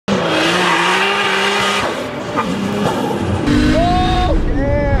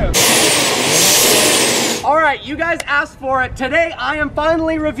you guys asked for it. Today I am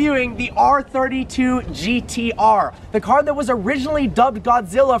finally reviewing the R32 Gtr, the car that was originally dubbed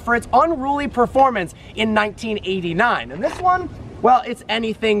Godzilla for its unruly performance in 1989. And this one, well, it's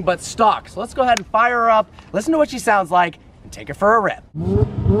anything but stock. So let's go ahead and fire her up, listen to what she sounds like, and take her for a rip.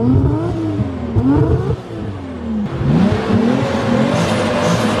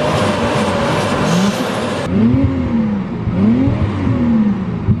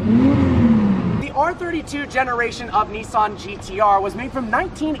 R32 generation of Nissan Gtr was made from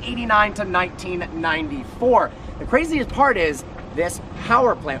 1989 to 1994. The craziest part is this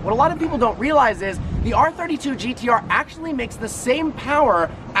power plant. What a lot of people don't realize is the R32 Gtr actually makes the same power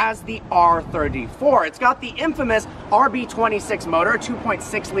as the R34. It's got the infamous RB26 motor,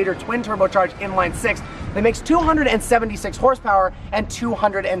 2.6 liter twin turbocharged inline six that makes 276 horsepower and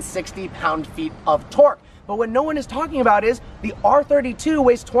 260 pound-feet of torque. But what no one is talking about is the R32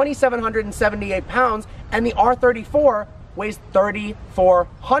 weighs 2,778 pounds and the R34 weighs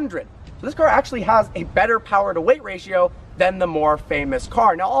 3,400. So this car actually has a better power to weight ratio than the more famous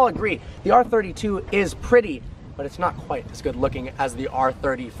car. Now I'll agree, the R32 is pretty, but it's not quite as good looking as the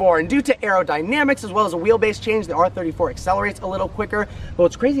R34. And due to aerodynamics as well as a wheelbase change, the R34 accelerates a little quicker. But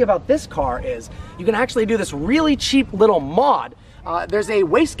what's crazy about this car is you can actually do this really cheap little mod. There's a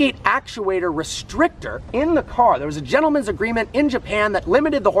wastegate actuator restrictor in the car. There was a gentleman's agreement in Japan that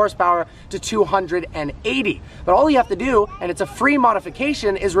limited the horsepower to 280. But all you have to do, and it's a free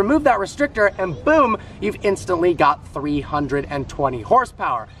modification, is remove that restrictor and boom, you've instantly got 320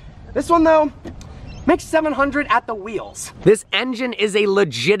 horsepower. This one though, makes 700 at the wheels. This engine is a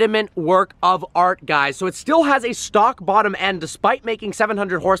legitimate work of art, guys. So it still has a stock bottom end despite making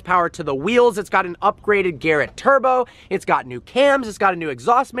 700 horsepower to the wheels. It's got an upgraded Garrett turbo. It's got new cams. It's got a new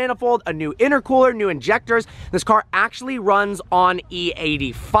exhaust manifold, a new intercooler, new injectors. This car actually runs on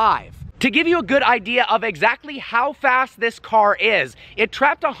E85. To give you a good idea of exactly how fast this car is, it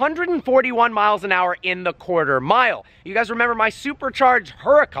trapped 141 miles an hour in the quarter mile. You guys remember my supercharged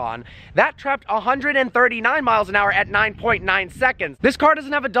Huracan? That trapped 139 miles an hour at 9.9 seconds. This car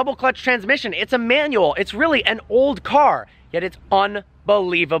doesn't have a double clutch transmission. It's a manual. It's really an old car, yet it's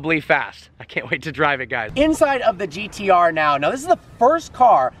unbelievably fast. I can't wait to drive it, guys. Inside of the Gtr now. Now this is the first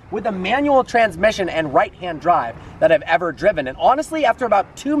car with a manual transmission and right-hand drive that I've ever driven. And honestly, after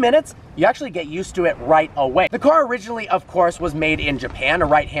about 2 minutes, you actually get used to it right away. The car originally, of course, was made in Japan, a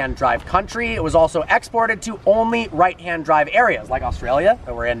right-hand drive country. It was also exported to only right-hand drive areas like Australia,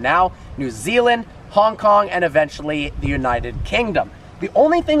 that we're in now, New Zealand, Hong Kong, and eventually the United Kingdom. The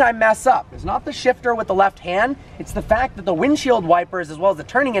only thing I mess up is not the shifter with the left hand, it's the fact that the windshield wipers as well as the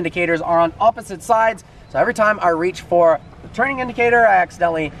turning indicators are on opposite sides. So every time I reach for the turning indicator, I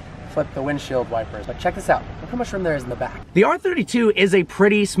accidentally flip the windshield wipers. But check this out, look how much room there is in the back. The R32 is a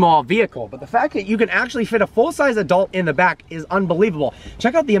pretty small vehicle, but the fact that you can actually fit a full-size adult in the back is unbelievable.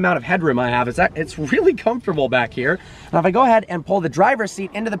 Check out the amount of headroom I have. It's really comfortable back here. Now if I go ahead and pull the driver's seat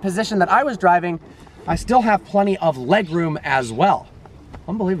into the position that I was driving, I still have plenty of legroom as well.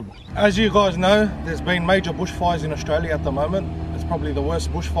 Unbelievable. As you guys know, there's been major bushfires in Australia at the moment. It's probably the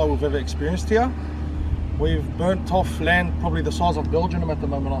worst bushfire we've ever experienced here. We've burnt off land probably the size of Belgium at the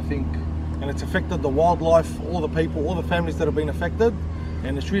moment, I think. And it's affected the wildlife, all the people, all the families that have been affected.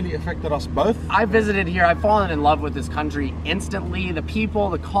 And it's really affected us both. I visited here, I've fallen in love with this country instantly. The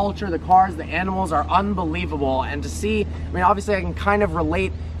people, the culture, the cars, the animals are unbelievable. And to see, I mean, obviously I can kind of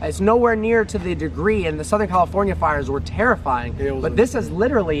relate. It's nowhere near to the degree, and the Southern California fires were terrifying. But this has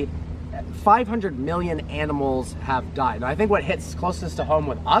literally, 500 million animals have died. And I think what hits closest to home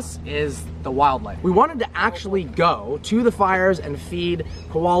with us is the wildlife. We wanted to actually go to the fires and feed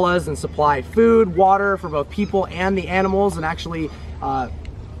koalas and supply food, water for both people and the animals, and actually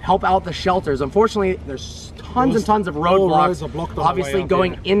help out the shelters. Unfortunately, there's tons and tons of roadblocks. Obviously,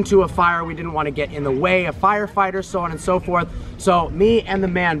 going into a fire, we didn't want to get in the way of firefighters, so on and so forth. So me and the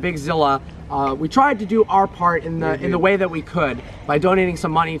man, Big Zilla, we tried to do our part in the way that we could by donating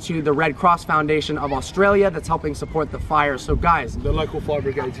some money to the Red Cross Foundation of Australia that's helping support the fire. So guys, the local fire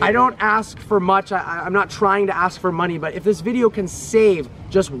brigades. I don't ask for much. I'm not trying to ask for money, but if this video can save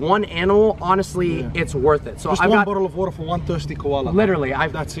just one animal, honestly, it's worth it. So just one bottle of water for one thirsty koala. Literally,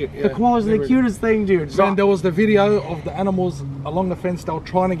 that's it. Yeah, the koalas are the cutest thing, dude. So, and there was the video of the animals along the fence. They were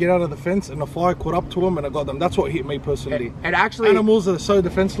trying to get out of the fence, and the fire caught up to them, and it got them. That's what hit me personally. And actually, animals are so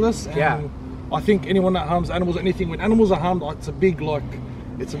defenseless. And yeah. I think anyone that harms animals, anything, when animals are harmed, it's a big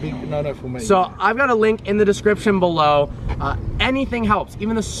no-no for me. So I've got a link in the description below. Anything helps,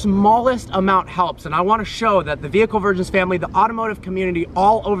 even the smallest amount helps. And I want to show that the Vehicle Virgins family, the automotive community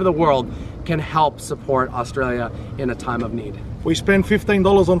all over the world can help support Australia in a time of need. We spend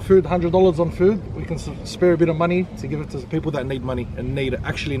 $15 on food, $100 on food. We can spare a bit of money to give it to the people that need money and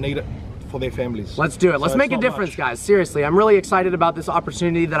actually need it for their families. Let's do it. Let's make a difference, guys. Seriously, I'm really excited about this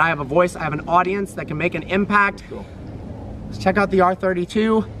opportunity that I have a voice, I have an audience that can make an impact. Cool. Let's check out the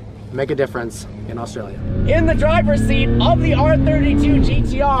R32, make a difference in Australia. In the driver's seat of the R32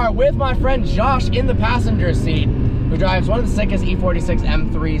 GTR with my friend Josh in the passenger seat, who drives one of the sickest E46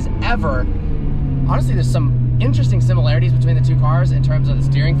 M3s ever. Honestly, there's some interesting similarities between the two cars in terms of the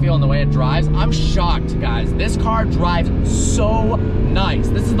steering feel and the way it drives. I'm shocked, guys. This car drives so nice.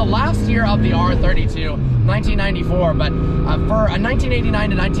 This is the last year of the R32, 1994, but for a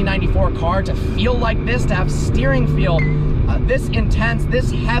 1989 to 1994 car to feel like this, to have steering feel this intense, this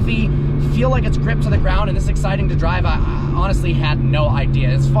heavy, feel like it's gripped to the ground and this exciting to drive, I honestly had no idea.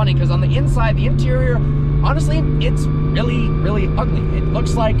 It's funny because on the inside, the interior, honestly, it's really, really ugly. It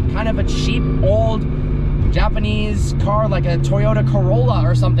looks like kind of a cheap, old Japanese car, like a Toyota Corolla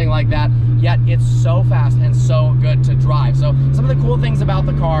or something like that, yet it's so fast and so good to drive. So some of the cool things about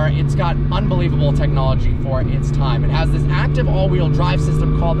the car, it's got unbelievable technology for its time. It has this active all-wheel drive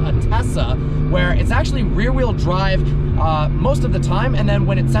system called a Tessa, where it's actually rear-wheel drive most of the time, and then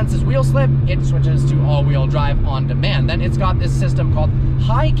when it senses wheel slip, it switches to all-wheel drive on demand. Then it's got this system called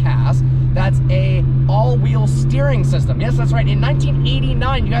HiCas, that's a all-wheel steering system. Yes, that's right. In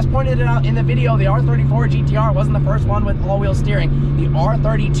 1989, you guys pointed it out in the video, the R34 GTR wasn't the first one with all-wheel steering. The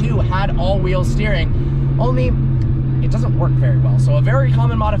R32 had all-wheel steering, only it doesn't work very well. So a very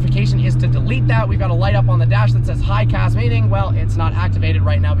common modification is to delete that. We've got a light up on the dash that says HiCas, meaning, well, it's not activated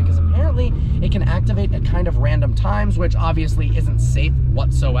right now because apparently it can activate at kind of random times, which obviously isn't safe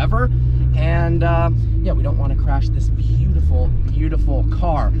whatsoever. And yeah, we don't want to crash this beautiful, beautiful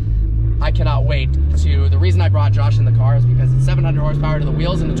car. I cannot wait to, the reason I brought Josh in the car is because it's 700 horsepower to the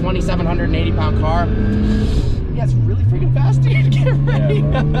wheels in a 2,780 pound car. Yeah, it's really freaking fast, dude. Get ready.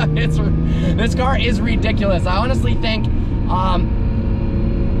 Yeah, this car is ridiculous. I honestly think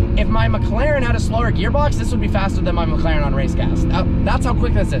if my McLaren had a slower gearbox, this would be faster than my McLaren on race gas. That's how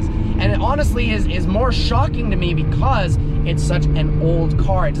quick this is. And it honestly is more shocking to me because it's such an old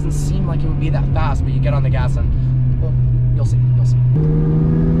car. It doesn't seem like it would be that fast, but you get on the gas and, well, you'll see, you'll see.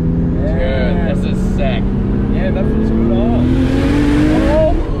 Yeah. Dude, this is sick. Yeah, that feels good on.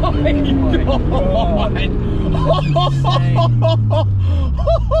 Oh my god! Oh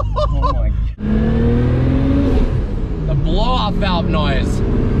my god. The blow-off valve noise.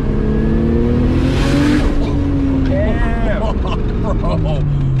 Damn. Bro.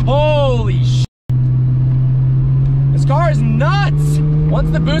 Holy sh**. This car is nuts!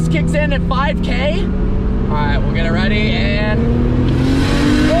 Once the boost kicks in at 5K, alright, we'll get it ready and...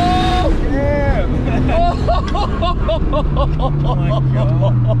 Oh my god.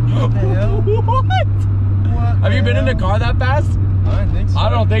 What the hell? What? Have you been in a car that fast? I don't think so. I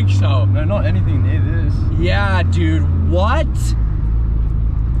don't think so. No, not anything near this. Yeah, dude. What?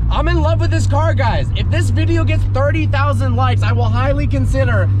 I'm in love with this car, guys. If this video gets 30,000 likes, I will highly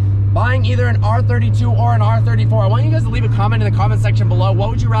consider buying either an R32 or an R34. I want you guys to leave a comment in the comment section below. What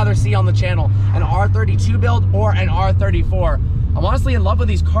would you rather see on the channel? An R32 build or an R34? I'm honestly in love with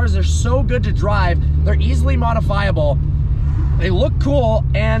these cars. They're so good to drive. They're easily modifiable. They look cool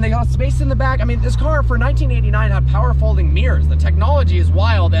and they got space in the back. I mean, this car for 1989 had power folding mirrors. The technology is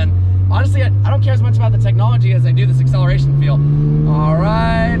wild, and honestly, I don't care as much about the technology as I do this acceleration feel. All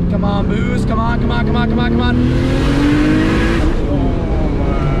right, come on, boost, come on, come on, come on, come on, come on. Oh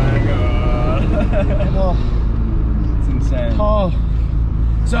my god. Oh. It's insane. Oh.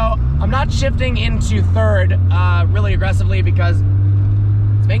 So I'm not shifting into third really aggressively because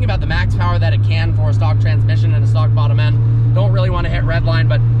it's making about the max power that it can for a stock transmission and a stock bottom end. Don't really want to hit redline,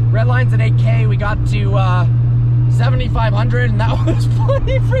 but redline's at 8K. We got to 7,500 and that was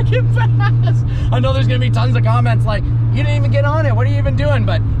pretty freaking fast. I know there's gonna be tons of comments like, you didn't even get on it, what are you even doing?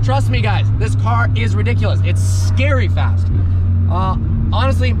 But trust me guys, this car is ridiculous. It's scary fast.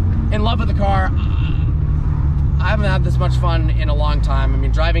 Honestly, in love with the car. I haven't had this much fun in a long time. I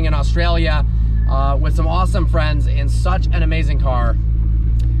mean, driving in Australia with some awesome friends in such an amazing car.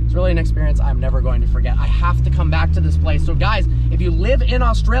 It's really an experience I'm never going to forget. I have to come back to this place. So guys, if you live in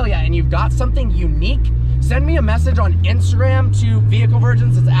Australia and you've got something unique, send me a message on Instagram to Vehicle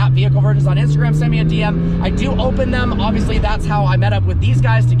Virgins. It's at Vehicle Virgins on Instagram. Send me a DM. I do open them. Obviously, that's how I met up with these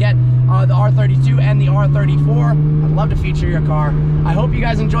guys to get the R32 and the R34. I'd love to feature your car. I hope you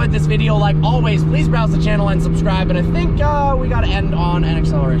guys enjoyed this video. Like always, please browse the channel and subscribe. And I think we got to end on an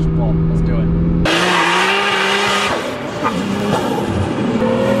acceleration pull. Let's do it.